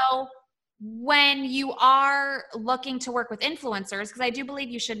 Yeah. So when you are looking to work with influencers, because I do believe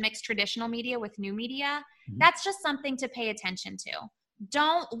you should mix traditional media with new media, that's just something to pay attention to.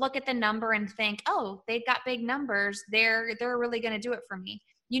 Don't look at the number and think, oh, they've got big numbers. They're really going to do it for me.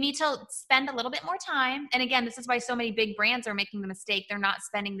 You need to spend a little bit more time. And again, this is why so many big brands are making the mistake. They're not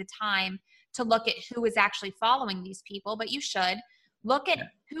spending the time to look at who is actually following these people, but you should. Look at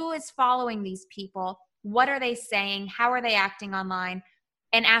who is following these people. What are they saying? How are they acting online?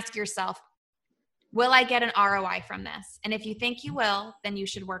 And ask yourself, will I get an ROI from this? And if you think you will, then you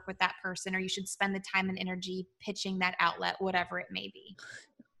should work with that person, or you should spend the time and energy pitching that outlet, whatever it may be.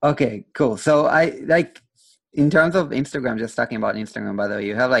 Okay, cool. So in terms of Instagram, just talking about Instagram, by the way,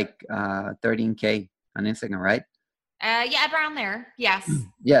 you have 13K on Instagram, right? Yeah, around there. Yes.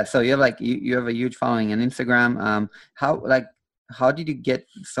 Yeah. So you have you have a huge following on Instagram. How did you get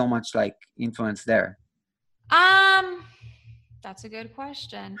so much influence there? That's a good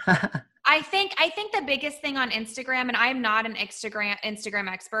question. I think the biggest thing on Instagram, and I'm not an Instagram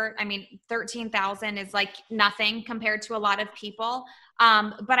expert. I mean, 13,000 is like nothing compared to a lot of people.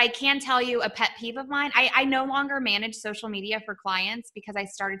 But I can tell you a pet peeve of mine. I no longer manage social media for clients because I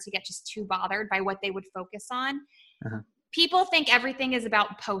started to get just too bothered by what they would focus on. People think everything is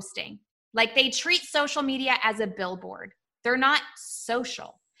about posting. Like, they treat social media as a billboard. They're not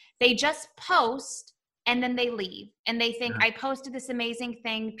social. They just post and then they leave. And they think, I posted this amazing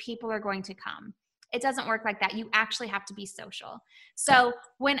thing, people are going to come. It doesn't work like that. You actually have to be social. So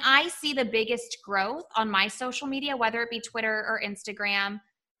when I see the biggest growth on my social media, whether it be Twitter or Instagram,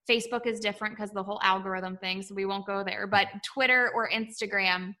 Facebook is different because the whole algorithm thing, so we won't go there, but Twitter or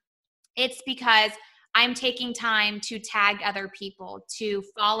Instagram, it's because I'm taking time to tag other people, to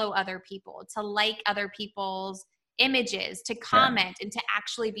follow other people, to like other people's images, to comment, and to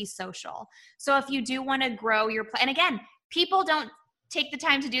actually be social. So if you do want to grow your, and again, people don't take the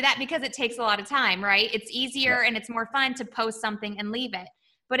time to do that because it takes a lot of time, right? It's easier and it's more fun to post something and leave it.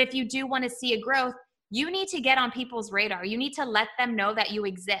 But if you do want to see a growth, you need to get on people's radar. You need to let them know that you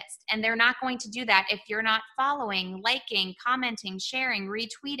exist. And they're not going to do that if you're not following, liking, commenting, sharing,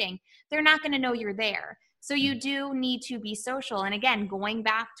 retweeting. They're not going to know you're there. So you do need to be social. And again, going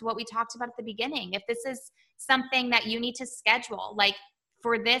back to what we talked about at the beginning, if this is something that you need to schedule, like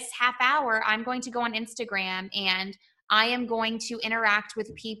for this half hour, I'm going to go on Instagram and I am going to interact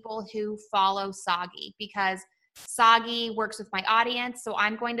with people who follow Soggy, because Sagi works with my audience, so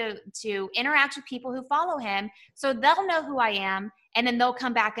I'm going to interact with people who follow him, so they'll know who I am, and then they'll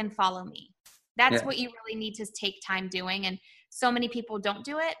come back and follow me. That's what you really need to take time doing. And so many people don't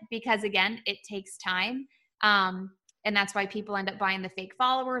do it because, again, it takes time. And that's why people end up buying the fake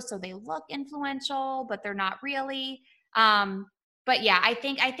followers. So they look influential, but they're not really. But yeah, I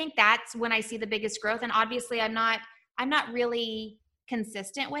think that's when I see the biggest growth. And obviously I'm not really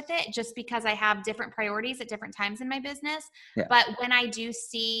consistent with it just because I have different priorities at different times in my business. Yeah. But when I do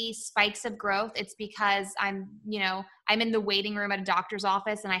see spikes of growth, it's because I'm in the waiting room at a doctor's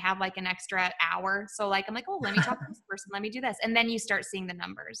office and I have like an extra hour. So like, I'm like, oh, let me talk to this person. Let me do this. And then you start seeing the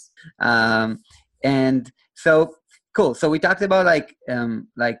numbers. And so cool. So we talked about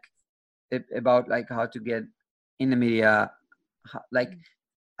about how to get in the media,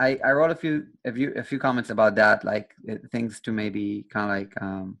 I wrote a few comments about that, like things to maybe kind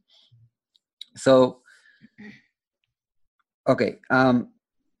of so okay.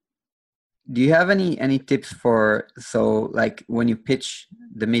 Do you have any tips for, so like when you pitch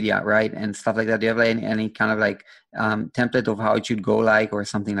the media, right, and stuff like that, do you have like any kind of like template of how it should go, like, or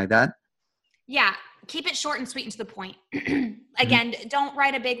something like that? Yeah. Keep it short and sweet and to the point. Again, don't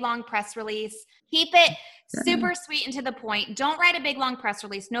write a big long press release. Keep it super sweet and to the point. Don't write a big long press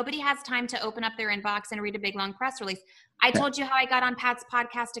release. Nobody has time to open up their inbox and read a big long press release. I told you how I got on Pat's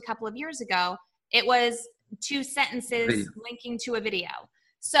podcast a couple of years ago. It was 2 sentences linking to a video.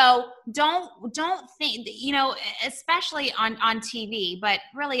 So don't think, especially on TV, but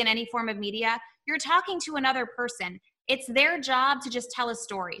really in any form of media, you're talking to another person. It's their job to just tell a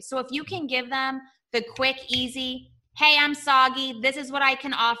story. So if you can give them the quick, easy, hey, I'm Sagi, this is what I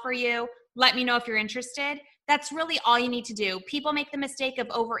can offer you, let me know if you're interested. That's really all you need to do. People make the mistake of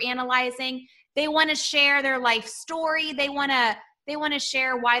overanalyzing. They want to share their life story. They want to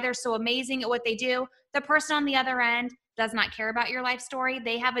share why they're so amazing at what they do. The person on the other end does not care about your life story.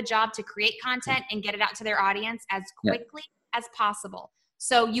 They have a job to create content and get it out to their audience as quickly as possible.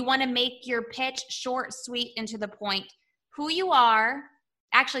 So you want to make your pitch short, sweet, and to the point. Who you are.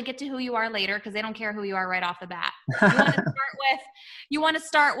 Actually, get to who you are later because they don't care who you are right off the bat. You want to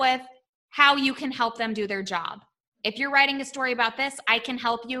start with how you can help them do their job. If you're writing a story about this, I can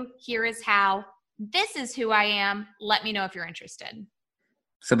help you. Here is how. This is who I am. Let me know if you're interested.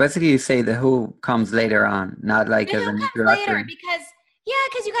 So basically you say the who comes later on, not like as an introductory.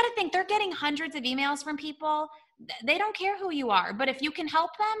 Because you got to think they're getting hundreds of emails from people. They don't care who you are, but if you can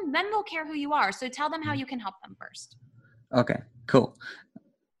help them, then they'll care who you are. So tell them how you can help them first. Okay, cool.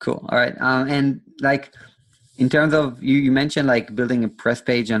 All right. And like in terms of you mentioned like building a press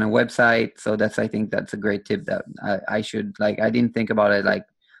page on a website. So I think that's a great tip that I should, like, I didn't think about it. Like,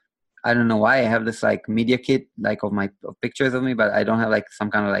 I don't know why I have this like media kit, like of pictures of me, but I don't have like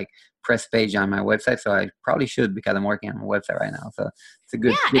some kind of like press page on my website. So I probably should, because I'm working on my website right now. So it's a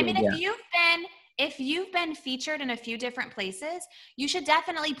good. Yeah. I mean, if you've been featured in a few different places, you should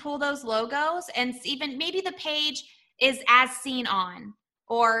definitely pull those logos, and even maybe the page is as seen on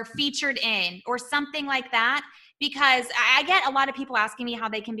or featured in or something like that, because I get a lot of people asking me how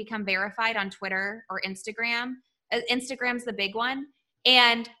they can become verified on Twitter or Instagram. Instagram's the big one.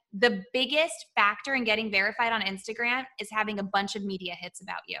 And the biggest factor in getting verified on Instagram is having a bunch of media hits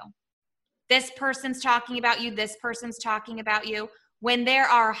about you. This person's talking about you. This person's talking about you. When there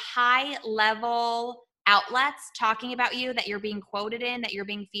are high level outlets talking about you that you're being quoted in, that you're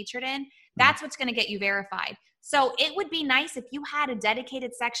being featured in, that's what's going to get you verified. So it would be nice if you had a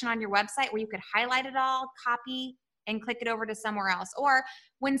dedicated section on your website where you could highlight it all, copy, and click it over to somewhere else. Or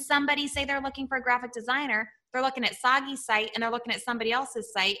when somebody say they're looking for a graphic designer, they're looking at Sagi's site and they're looking at somebody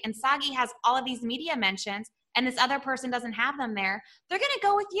else's site, and Sagi has all of these media mentions and this other person doesn't have them there, they're going to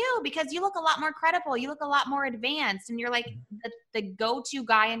go with you because you look a lot more credible. You look a lot more advanced, and you're like the go-to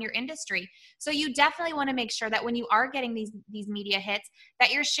guy in your industry. So you definitely want to make sure that when you are getting these media hits,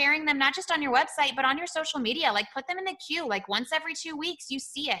 that you're sharing them not just on your website, but on your social media. Like, put them in the queue. Like, once every 2 weeks, you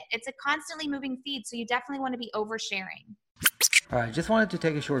see it. It's a constantly moving feed. So you definitely want to be oversharing. All right, just wanted to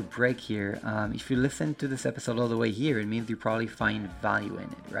take a short break here. If you listen to this episode all the way here, it means you probably find value in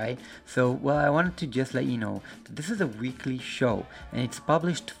it, right? So, well, I wanted to just let you know that this is a weekly show, and it's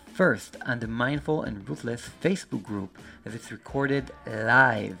published first on the Mindful and Ruthless Facebook group, as it's recorded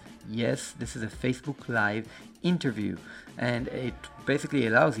live Yes, this is a Facebook Live interview, and it basically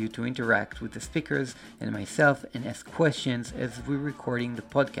allows you to interact with the speakers and myself and ask questions as we're recording the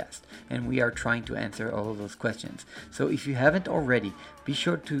podcast, and we are trying to answer all of those questions. So if you haven't already, be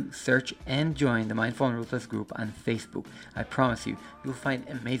sure to search and join the Mindful and Ruthless group on Facebook. I promise you'll find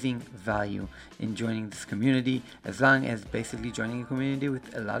amazing value in joining this community, as long as basically joining a community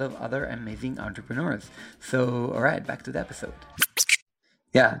with a lot of other amazing entrepreneurs. So, all right, back to the episode.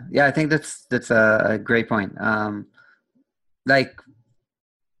 Yeah, I think that's a great point. Like,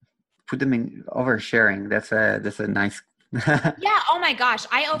 put them in oversharing. That's a nice. Yeah. Oh my gosh,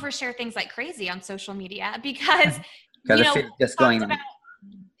 I overshare things like crazy on social media because just going on.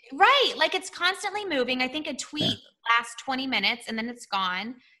 Right, like it's constantly moving. I think a tweet lasts 20 minutes and then it's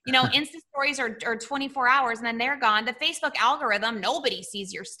gone. Insta stories are 24 hours and then they're gone. The Facebook algorithm, nobody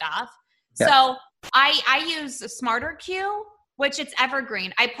sees your stuff. Yeah. So I use SmarterQueue, which it's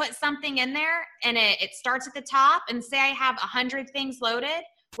evergreen. I put something in there and it starts at the top, and say I have 100 things loaded.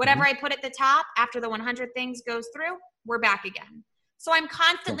 Whatever I put at the top, after the 100 things goes through, we're back again. So I'm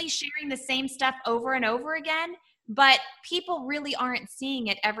constantly sharing the same stuff over and over again, but people really aren't seeing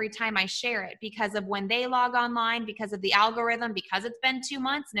it every time I share it because of when they log online, because of the algorithm, because it's been 2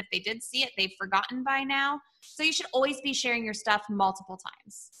 months. And if they did see it, they've forgotten by now. So you should always be sharing your stuff multiple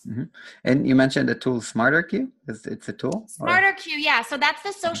times. Mm-hmm. And you mentioned the tool SmarterQueue. It's a tool? SmarterQueue, yeah. So that's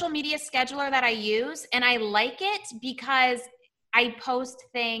the social media scheduler that I use. And I like it because I post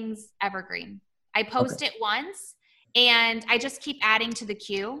things evergreen. I post it once and I just keep adding to the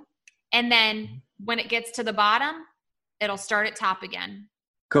queue. And then when it gets to the bottom, it'll start at top again.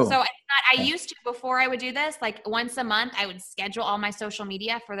 Cool. So I used to, before I would do this, like once a month, I would schedule all my social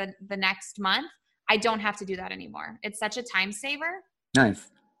media for the next month. I don't have to do that anymore. It's such a time saver. Nice.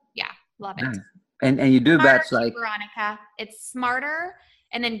 Yeah. Love it. Nice. And you do batch like Veronica. It's smarter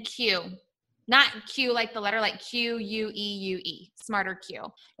and then Q. Not Q like the letter, like QUEUE. SmarterQueue.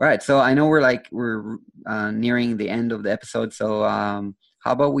 All right. So I know we're nearing the end of the episode. So how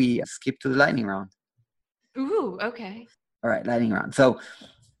about we skip to the lightning round? Ooh, okay. All right, lightning round. So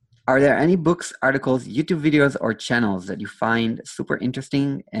are there any books, articles, YouTube videos, or channels that you find super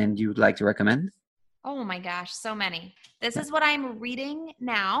interesting and you'd like to recommend? Oh my gosh, so many. This is what I'm reading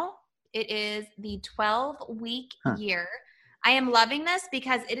now. It is the 12-week year. I am loving this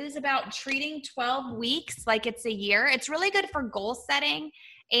because it is about treating 12 weeks like it's a year. It's really good for goal setting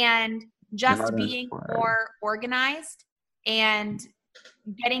and just being more organized and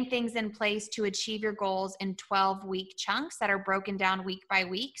getting things in place to achieve your goals in 12-week chunks that are broken down week by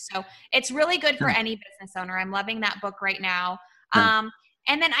week. So it's really good for any business owner. I'm loving that book right now.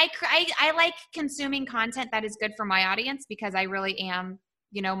 And then I like consuming content that is good for my audience because I really am,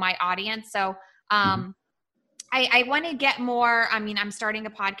 my audience. So I want to get more. I mean, I'm starting a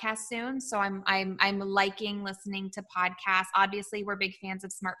podcast soon, so I'm liking listening to podcasts. Obviously, we're big fans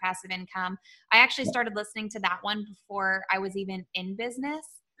of Smart Passive Income. I actually started listening to that one before I was even in business.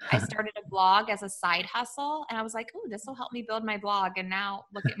 I started a blog as a side hustle, and I was like, "Oh, this will help me build my blog." And now,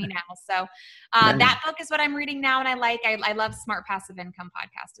 look at me now. So that book is what I'm reading now, and I love Smart Passive Income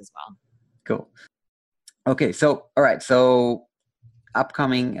podcast as well. Cool. Okay, so all right, so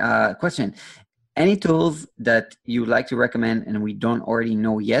upcoming question. Any tools that you like to recommend and we don't already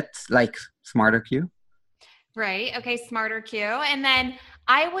know yet, like SmarterQueue? Right. Okay. SmarterQueue. And then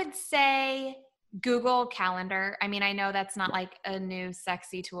I would say Google Calendar. I mean, I know that's not like a new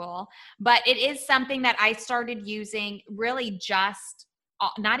sexy tool, but it is something that I started using really just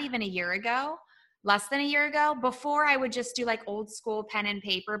not even a year ago, less than a year ago. Before I would just do like old school pen and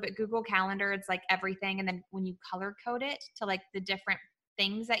paper, but Google Calendar, it's like everything. And then when you color code it to like the different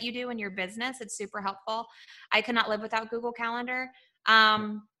things that you do in your business, it's super helpful. I could not live without Google Calendar.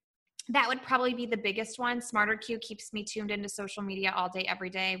 That would probably be the biggest one. SmarterQueue keeps me tuned into social media all day, every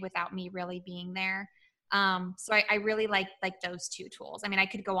day without me really being there. So I really like those two tools. I mean, I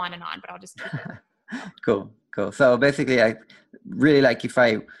could go on and on, but I'll just keep it. Cool. So basically I really like if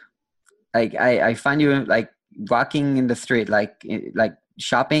I find you like walking in the street, like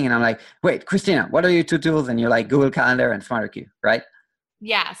shopping, and I'm like, wait, Christina, what are your two tools? And you're like Google Calendar and SmarterQueue, right?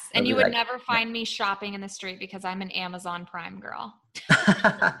 Yes. And you would never find me shopping in the street because I'm an Amazon Prime girl.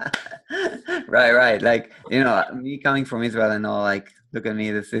 Right. Like, me coming from Israel and all, like, look at me,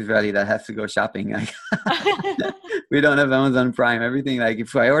 this Israeli that has to go shopping. Like, we don't have Amazon Prime. Everything, like,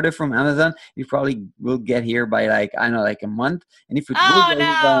 if I order from Amazon, you probably will get here by like, I don't know, like a month. And if it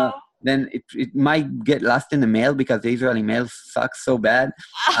then it might get lost in the mail because the Israeli mail sucks so bad.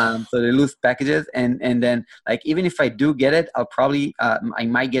 So they lose packages. And then like, even if I do get it, I'll probably, I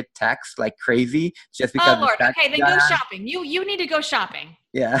might get taxed like crazy just because. Oh Lord. Okay, then go shopping. You need to go shopping.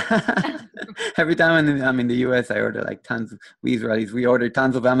 Yeah. Every time I'm in the US, I order like tons. We Israelis, we order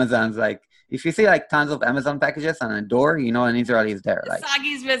tons of Amazons. Like if you see like tons of Amazon packages on a door, you know an Israeli is there. Like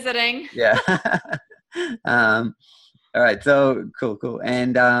Sagi's visiting. Yeah. All right. So cool.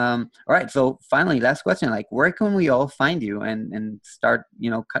 And all right. So finally, last question. Like, where can we all find you and start,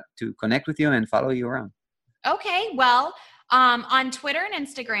 to connect with you and follow you around? Okay. Well, on Twitter and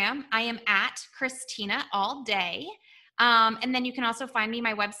Instagram, I am at Christina all day. And then you can also find me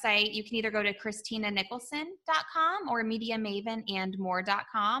my website. You can either go to ChristinaNicholson.com or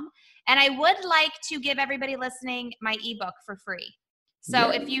MediaMavenandMore.com. And I would like to give everybody listening my ebook for free.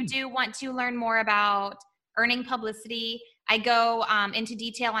 So if you do want to learn more about earning publicity, I go into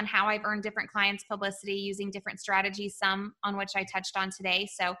detail on how I've earned different clients publicity using different strategies, some on which I touched on today.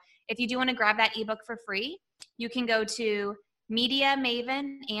 So if you do want to grab that ebook for free, you can go to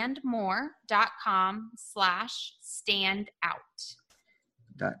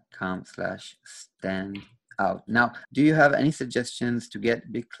MediaMavenandMore.com/standout. Now, do you have any suggestions to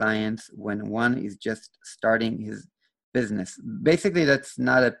get big clients when one is just starting his business? Basically, that's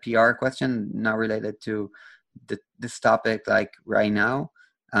not a PR question, not related to this topic like right now.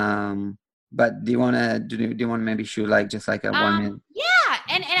 But do you want to maybe shoot like just like a 1 minute? Yeah,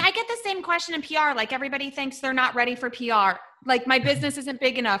 and I get the same question in PR. Like everybody thinks they're not ready for PR. Like my business isn't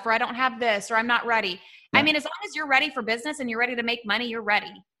big enough, or I don't have this, or I'm not ready. Yeah. I mean, as long as you're ready for business and you're ready to make money, you're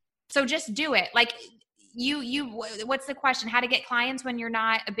ready. So just do it. Like what's the question? How to get clients when you're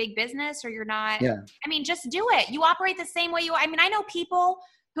not a big business or you're not? Yeah. I mean, just do it. You operate the same way I know people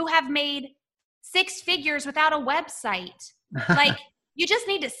who have made 6 figures without a website. Like you just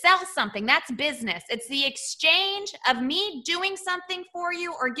need to sell something. That's business. It's the exchange of me doing something for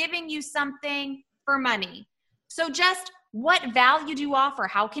you or giving you something for money. So just what value do you offer?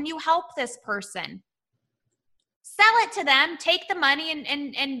 How can you help this person? Sell it to them, take the money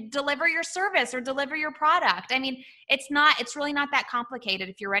and deliver your service or deliver your product. I mean, it's really not that complicated.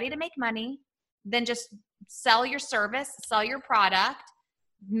 If you're ready to make money, then just sell your service, sell your product,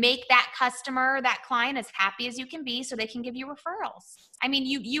 make that customer, that client as happy as you can be so they can give you referrals. I mean,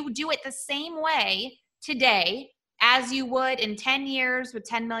 you do it the same way today as you would in 10 years with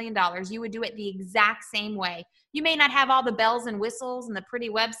 $10 million. You would do it the exact same way. You may not have all the bells and whistles and the pretty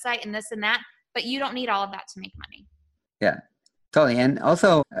website and this and that, but you don't need all of that to make money. Yeah, totally. And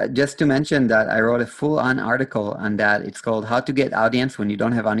also, just to mention that I wrote a full-on article on that. It's called How to Get Audience When You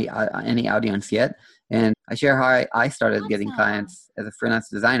Don't Have any audience yet. And I share how I started getting clients as a freelance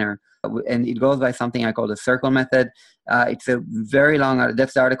designer. And it goes by something I call the circle method. It's a very long,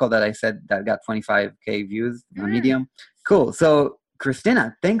 that's the article that I said that got 25K views on Medium. Cool. So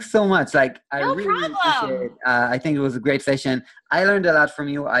Christina, thanks so much. Like, I really appreciate it. I think it was a great session. I learned a lot from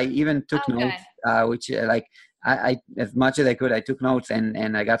you. I even took notes, which I as much as I could, I took notes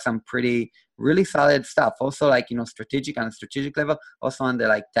and I got some really solid stuff. Also like, strategic on a strategic level, also on the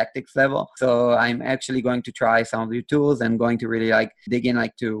like tactics level. So I'm actually going to try some of your tools and going to really like dig in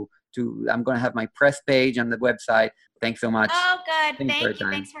like to I'm going to have my press page on the website. Thanks so much. Oh, good. Thank you.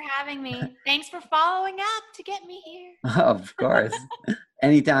 Thanks for having me. Thanks for following up to get me here. Of course.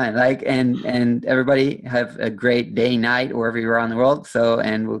 Anytime. Like, and everybody have a great day, night, wherever you're around the world. So,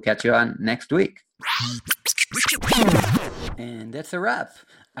 and we'll catch you on next week. And that's a wrap.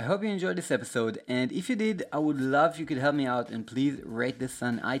 I hope you enjoyed this episode, and if you did, I would love if you could help me out and please rate this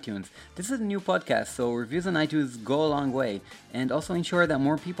on iTunes. This is a new podcast, so reviews on iTunes go a long way, and also ensure that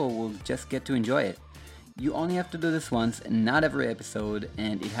more people will just get to enjoy it. You only have to do this once, and not every episode,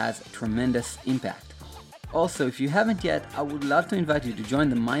 and it has tremendous impact. Also, if you haven't yet, I would love to invite you to join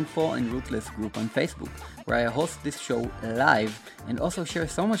the Mindful and Ruthless group on Facebook, where I host this show live and also share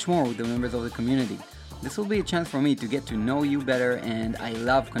so much more with the members of the community. This will be a chance for me to get to know you better, and I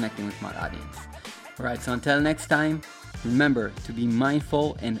love connecting with my audience. Alright, so until next time, remember to be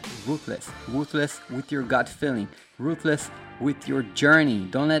mindful and ruthless. Ruthless with your gut feeling. Ruthless with your journey.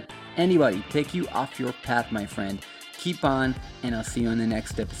 Don't let anybody take you off your path, my friend. Keep on, and I'll see you in the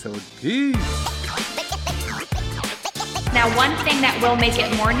next episode. Peace! Now, one thing that will make it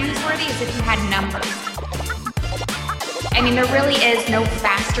more newsworthy is if you had numbers. I mean, there really is no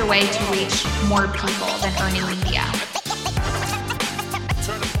faster way to reach more people than earning media.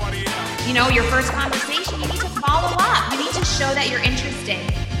 Your first conversation, you need to follow up. You need to show that you're interested.